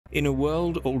In a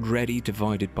world already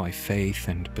divided by faith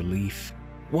and belief,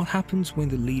 what happens when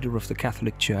the leader of the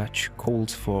Catholic Church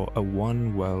calls for a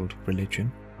one-world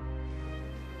religion?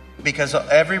 Because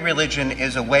every religion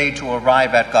is a way to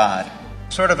arrive at God.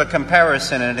 Sort of a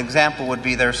comparison, an example would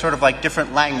be they're sort of like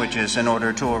different languages in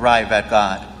order to arrive at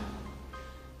God.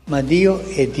 Ma Dio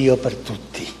è Dio per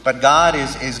tutti. But God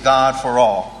is God for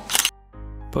all.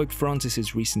 Pope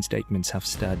Francis's recent statements have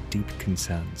stirred deep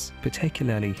concerns,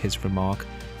 particularly his remark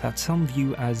that some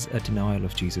view as a denial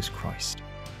of Jesus Christ.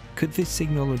 Could this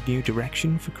signal a new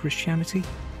direction for Christianity?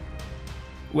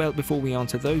 Well, before we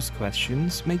answer those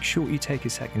questions, make sure you take a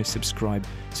second to subscribe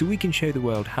so we can show the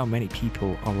world how many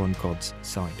people are on God's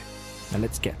side. Now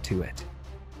let's get to it.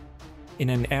 In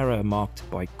an era marked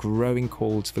by growing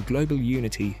calls for global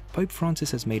unity, Pope Francis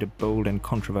has made a bold and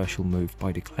controversial move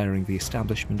by declaring the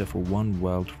establishment of a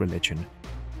one-world religion.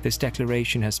 This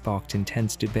declaration has sparked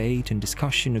intense debate and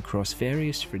discussion across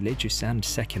various religious and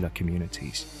secular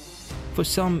communities. For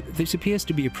some, this appears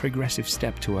to be a progressive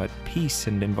step toward peace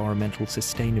and environmental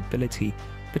sustainability,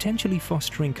 potentially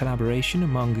fostering collaboration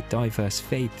among diverse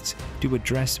faiths to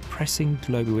address pressing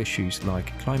global issues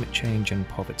like climate change and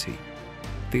poverty.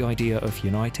 The idea of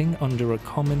uniting under a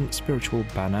common spiritual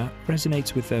banner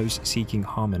resonates with those seeking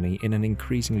harmony in an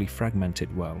increasingly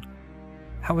fragmented world.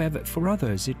 However, for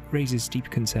others, it raises deep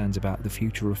concerns about the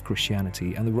future of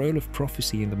Christianity and the role of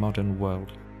prophecy in the modern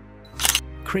world.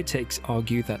 Critics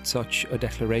argue that such a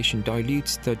declaration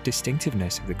dilutes the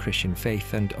distinctiveness of the Christian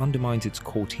faith and undermines its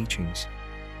core teachings.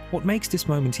 What makes this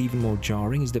moment even more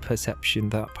jarring is the perception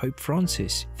that Pope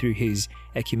Francis, through his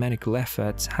ecumenical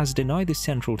efforts, has denied the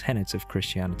central tenets of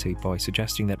Christianity by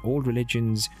suggesting that all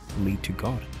religions lead to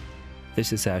God.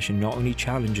 This assertion not only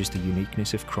challenges the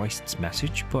uniqueness of Christ's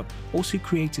message, but also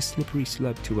creates a slippery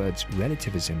slope towards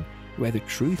relativism, where the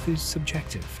truth is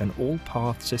subjective and all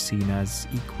paths are seen as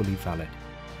equally valid.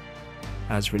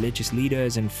 As religious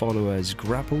leaders and followers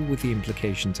grapple with the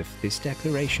implications of this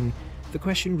declaration, the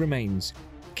question remains: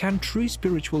 can true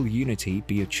spiritual unity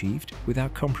be achieved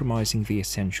without compromising the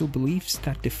essential beliefs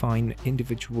that define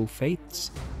individual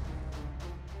faiths?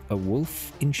 A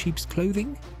wolf in sheep's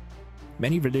clothing?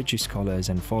 Many religious scholars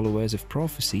and followers of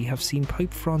prophecy have seen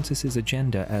Pope Francis's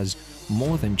agenda as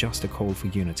more than just a call for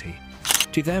unity.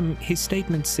 To them, his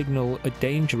statements signal a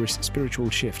dangerous spiritual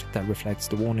shift that reflects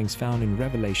the warnings found in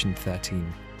Revelation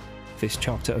 13. This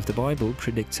chapter of the Bible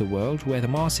predicts a world where the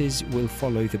masses will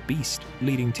follow the beast,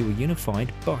 leading to a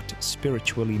unified but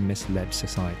spiritually misled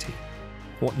society.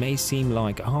 What may seem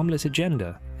like a harmless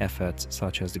agenda, efforts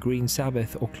such as the Green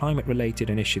Sabbath or climate-related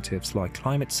initiatives like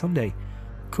Climate Sunday,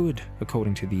 could,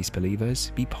 according to these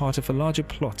believers, be part of a larger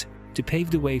plot to pave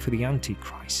the way for the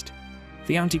Antichrist.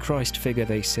 The Antichrist figure,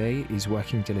 they say, is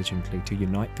working diligently to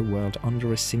unite the world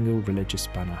under a single religious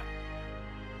banner.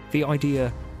 The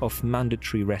idea of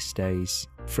mandatory rest days,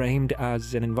 framed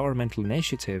as an environmental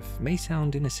initiative, may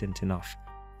sound innocent enough,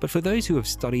 but for those who have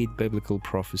studied biblical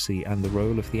prophecy and the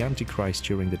role of the Antichrist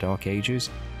during the Dark Ages,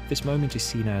 this moment is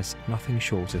seen as nothing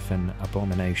short of an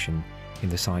abomination in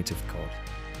the sight of God.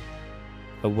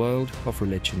 A world of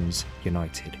religions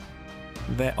united.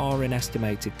 There are an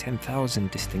estimated 10,000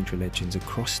 distinct religions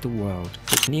across the world,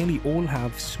 but nearly all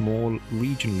have small,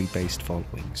 regionally based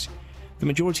followings. The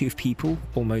majority of people,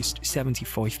 almost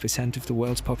 75% of the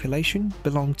world's population,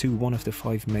 belong to one of the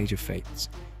 5 major faiths: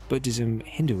 Buddhism,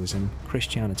 Hinduism,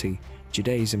 Christianity,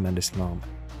 Judaism and Islam.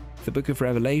 The Book of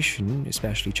Revelation,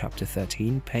 especially chapter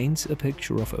 13, paints a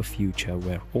picture of a future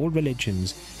where all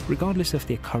religions, regardless of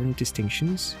their current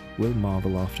distinctions, will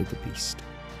marvel after the beast.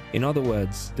 In other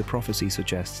words, the prophecy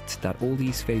suggests that all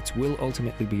these faiths will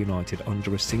ultimately be united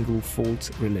under a single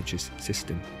false religious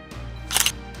system.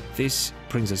 This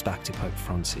brings us back to Pope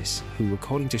Francis, who,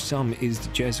 according to some, is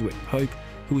the Jesuit Pope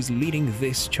who is leading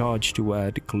this charge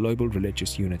toward global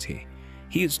religious unity.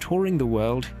 He is touring the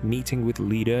world, meeting with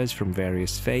leaders from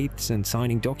various faiths and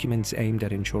signing documents aimed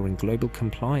at ensuring global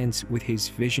compliance with his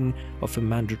vision of a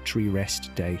mandatory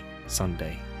rest day,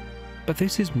 Sunday. But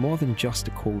this is more than just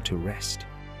a call to rest.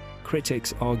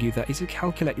 Critics argue that it's a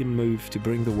calculated move to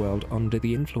bring the world under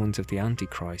the influence of the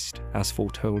Antichrist, as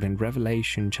foretold in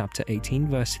Revelation chapter 18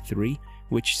 verse 3,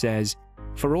 which says,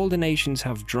 "For all the nations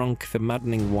have drunk the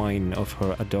maddening wine of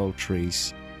her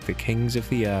adulteries. The kings of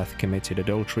the earth committed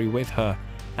adultery with her,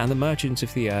 and the merchants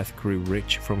of the earth grew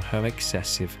rich from her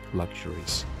excessive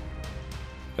luxuries."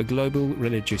 A global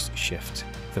religious shift,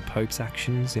 the Pope's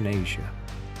actions in Asia.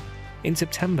 In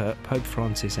September, Pope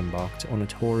Francis embarked on a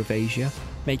tour of Asia,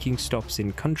 making stops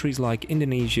in countries like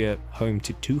Indonesia, home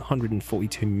to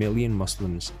 242 million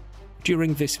Muslims,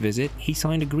 During this visit, he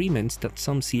signed agreements that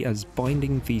some see as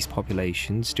binding these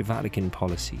populations to Vatican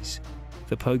policies.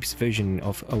 The Pope's vision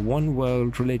of a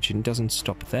one-world religion doesn't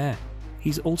stop there.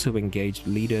 He's also engaged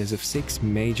leaders of 6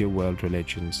 major world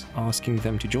religions, asking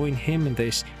them to join him in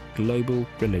this global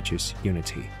religious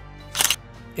unity.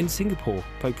 In Singapore,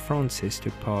 Pope Francis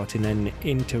took part in an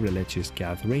interreligious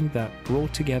gathering that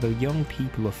brought together young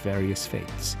people of various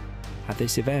faiths. At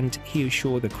this event, he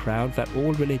assured the crowd that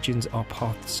all religions are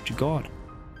paths to God.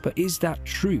 But is that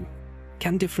true?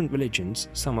 Can different religions,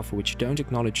 some of which don't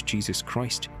acknowledge Jesus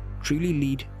Christ, truly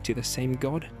lead to the same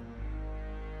God?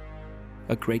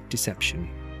 A great deception.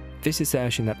 This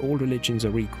assertion that all religions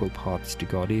are equal paths to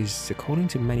God is, according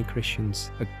to many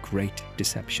Christians, a great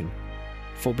deception.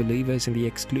 For believers in the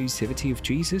exclusivity of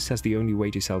Jesus as the only way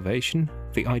to salvation,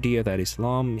 the idea that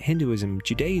Islam, Hinduism,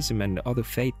 Judaism, and other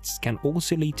faiths can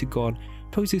also lead to God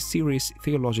poses serious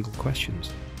theological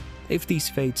questions. If these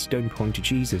faiths don't point to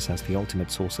Jesus as the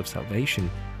ultimate source of salvation,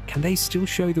 can they still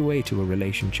show the way to a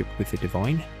relationship with the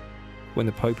divine? When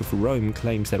the Pope of Rome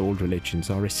claims that all religions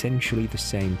are essentially the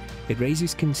same, it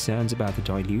raises concerns about the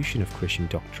dilution of Christian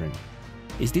doctrine.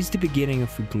 Is this the beginning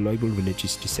of a global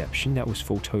religious deception that was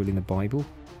foretold in the Bible?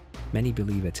 Many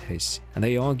believe it is, and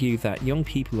they argue that young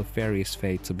people of various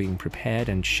faiths are being prepared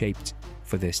and shaped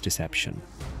for this deception.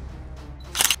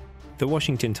 The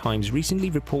Washington Times recently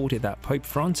reported that Pope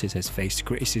Francis has faced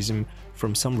criticism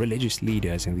from some religious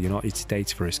leaders in the United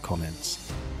States for his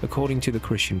comments. According to the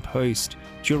Christian Post,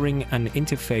 during an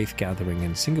interfaith gathering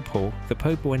in Singapore, the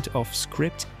Pope went off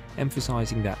script,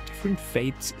 emphasizing that different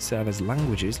faiths serve as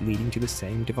languages leading to the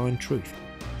same divine truth.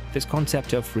 This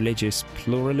concept of religious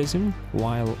pluralism,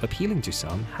 while appealing to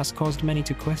some, has caused many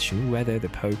to question whether the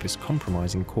Pope is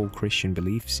compromising core Christian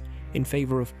beliefs in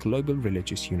favor of global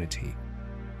religious unity.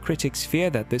 Critics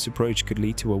fear that this approach could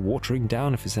lead to a watering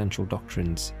down of essential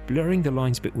doctrines, blurring the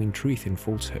lines between truth and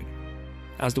falsehood.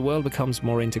 As the world becomes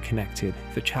more interconnected,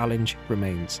 the challenge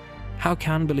remains. How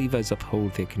can believers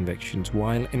uphold their convictions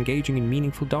while engaging in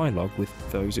meaningful dialogue with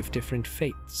those of different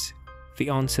faiths? The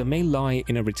answer may lie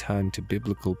in a return to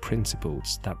biblical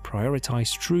principles that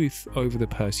prioritize truth over the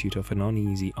pursuit of an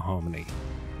uneasy harmony.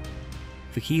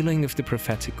 The healing of the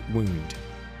prophetic wound.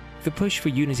 The push for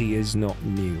unity is not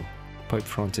new. Pope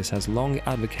Francis has long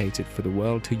advocated for the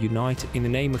world to unite in the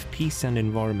name of peace and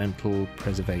environmental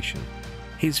preservation.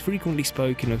 He has frequently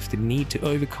spoken of the need to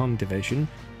overcome division,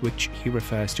 which he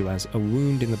refers to as a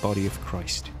wound in the body of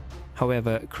Christ.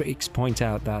 However, critics point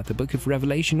out that the book of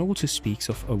Revelation also speaks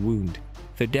of a wound,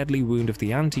 the deadly wound of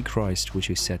the Antichrist, which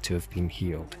is said to have been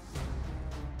healed.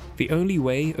 The only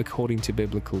way, according to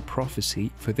biblical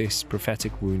prophecy, for this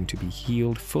prophetic wound to be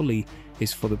healed fully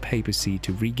is for the papacy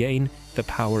to regain the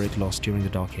power it lost during the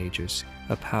Dark Ages,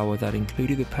 a power that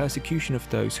included the persecution of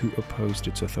those who opposed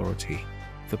its authority.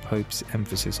 The Pope's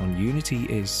emphasis on unity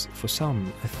is, for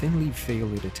some, a thinly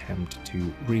veiled attempt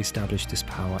to re-establish this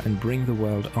power and bring the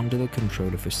world under the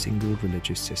control of a single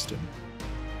religious system.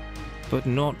 But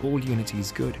not all unity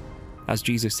is good. As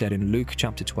Jesus said in Luke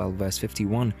chapter 12 verse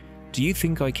 51, "Do you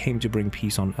think I came to bring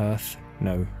peace on earth?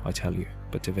 No, I tell you,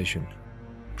 but division."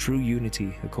 True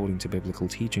unity, according to biblical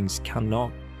teachings,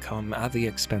 cannot come at the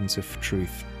expense of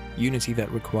truth. Unity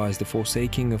that requires the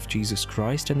forsaking of Jesus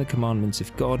Christ and the commandments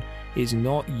of God is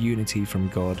not unity from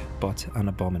God, but an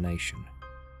abomination.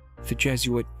 The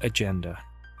Jesuit agenda,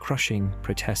 crushing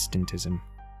Protestantism.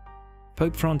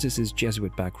 Pope Francis's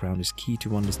Jesuit background is key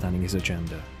to understanding his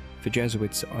agenda. The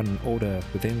Jesuits, an order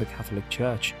within the Catholic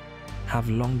Church, have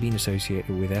long been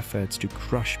associated with efforts to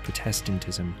crush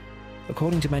Protestantism.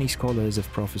 According to many scholars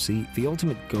of prophecy, the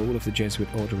ultimate goal of the Jesuit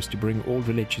order is to bring all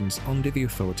religions under the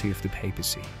authority of the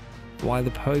papacy. While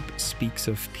the Pope speaks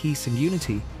of peace and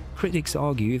unity, critics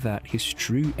argue that his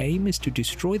true aim is to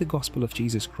destroy the gospel of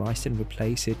Jesus Christ and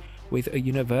replace it with a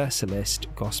universalist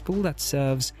gospel that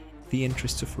serves the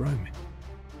interests of Rome.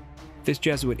 This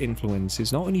Jesuit influence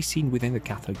is not only seen within the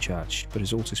Catholic Church, but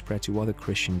is also spread to other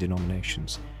Christian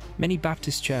denominations. Many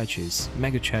Baptist churches,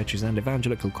 megachurches, and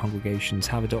evangelical congregations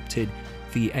have adopted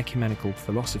the ecumenical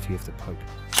philosophy of the Pope.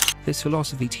 This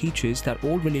philosophy teaches that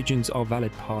all religions are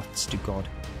valid paths to God,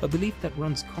 a belief that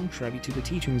runs contrary to the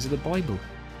teachings of the Bible.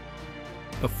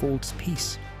 A false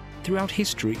peace. Throughout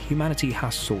history, humanity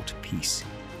has sought peace.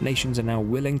 Nations are now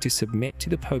willing to submit to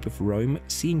the Pope of Rome,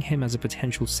 seeing him as a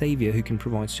potential savior who can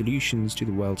provide solutions to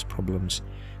the world's problems.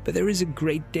 But there is a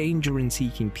great danger in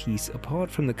seeking peace apart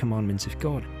from the commandments of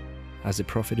God. As the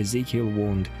prophet Ezekiel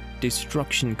warned,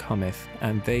 "Destruction cometh,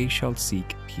 and they shall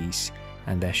seek peace,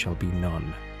 and there shall be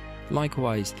none."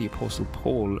 Likewise, the Apostle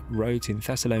Paul wrote in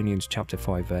Thessalonians chapter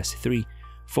 5 verse 3,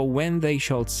 "For when they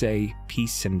shall say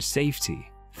peace and safety,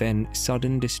 then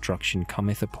sudden destruction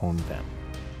cometh upon them.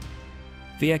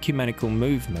 The ecumenical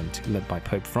movement, led by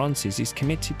Pope Francis, is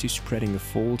committed to spreading a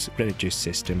false religious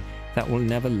system that will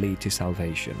never lead to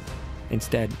salvation.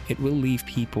 Instead, it will leave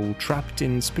people trapped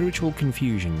in spiritual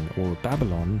confusion, or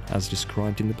Babylon, as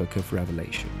described in the book of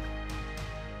Revelation.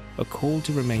 A call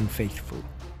to remain faithful.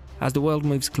 As the world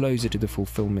moves closer to the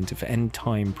fulfillment of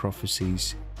end-time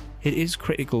prophecies, it is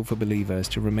critical for believers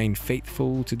to remain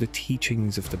faithful to the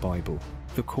teachings of the Bible.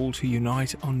 The call to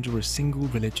unite under a single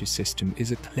religious system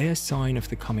is a clear sign of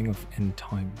the coming of end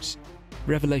times.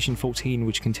 Revelation 14,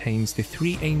 which contains the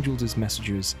three angels as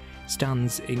messengers,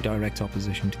 stands in direct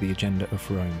opposition to the agenda of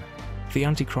Rome. The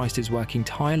Antichrist is working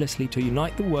tirelessly to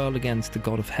unite the world against the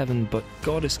God of heaven, but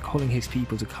God is calling his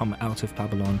people to come out of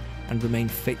Babylon and remain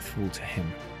faithful to him.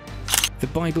 The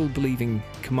Bible-believing,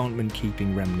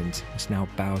 commandment-keeping remnant must now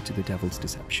bow to the devil's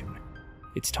deception.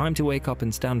 It's time to wake up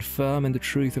and stand firm in the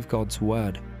truth of God's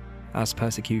word. As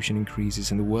persecution increases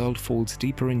and the world falls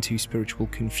deeper into spiritual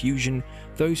confusion,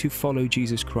 those who follow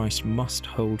Jesus Christ must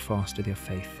hold fast to their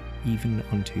faith, even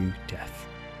unto death.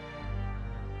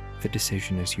 The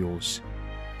decision is yours.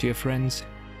 Dear friends,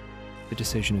 the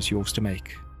decision is yours to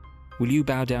make. Will you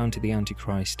bow down to the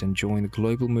Antichrist and join the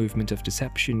global movement of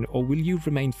deception, or will you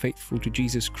remain faithful to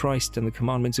Jesus Christ and the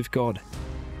commandments of God?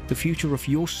 The future of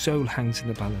your soul hangs in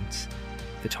the balance.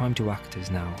 The time to act is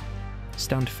now.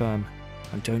 Stand firm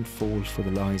and don't fall for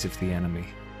the lies of the enemy.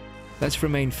 Let's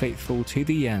remain faithful to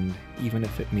the end, even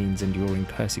if it means enduring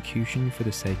persecution for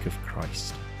the sake of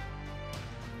Christ.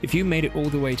 If you made it all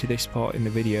the way to this part in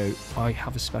the video, I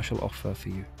have a special offer for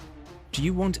you. Do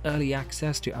you want early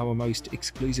access to our most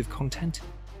exclusive content?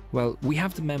 Well, we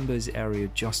have the members area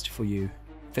just for you.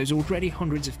 There's already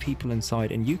hundreds of people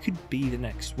inside and you could be the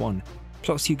next one.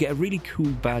 Plus, you get a really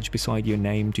cool badge beside your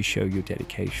name to show your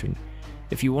dedication.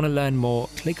 If you want to learn more,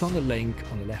 click on the link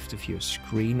on the left of your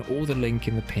screen or the link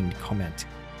in the pinned comment.